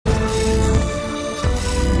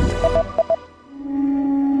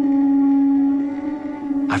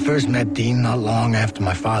first met Dean not long after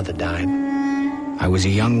my father died. I was a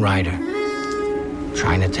young writer,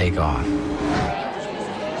 trying to take off.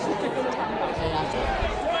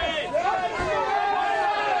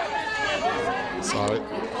 Sorry.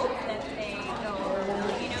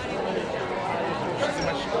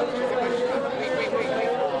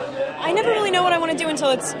 I never really know what I want to do until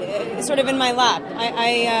it's sort of in my lap.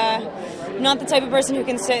 I'm not the type of person who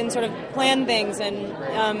can sit and sort of plan things, and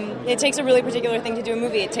it takes a really particular thing to do a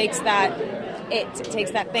movie. It takes that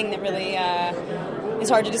thing that really is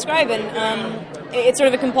hard to describe, and it's sort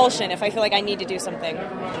of a compulsion if I feel like I need to do something.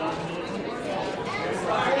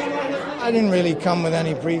 I didn't really come with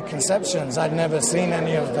any preconceptions. I'd never seen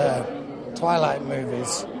any of the Twilight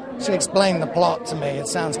movies. She explained the plot to me. It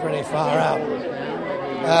sounds pretty far out.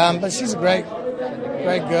 But she's a great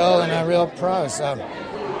girl and a real pro, so...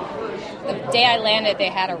 The day I landed, they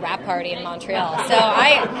had a rap party in Montreal. So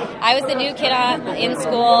I was the new kid in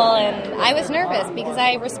school, and I was nervous because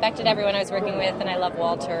I respected everyone I was working with, and I love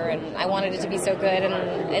Walter, and I wanted it to be so good.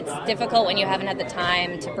 And it's difficult when you haven't had the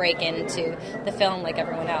time to break into the film like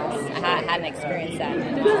everyone else. I hadn't experienced that.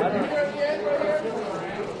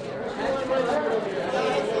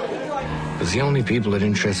 Because the only people that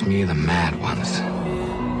interest me are the mad ones.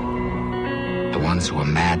 The ones who are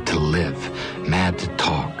mad to live, mad to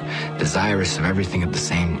talk, desirous of everything at the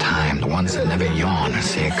same time, the ones that never yawn or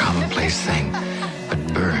say a commonplace thing.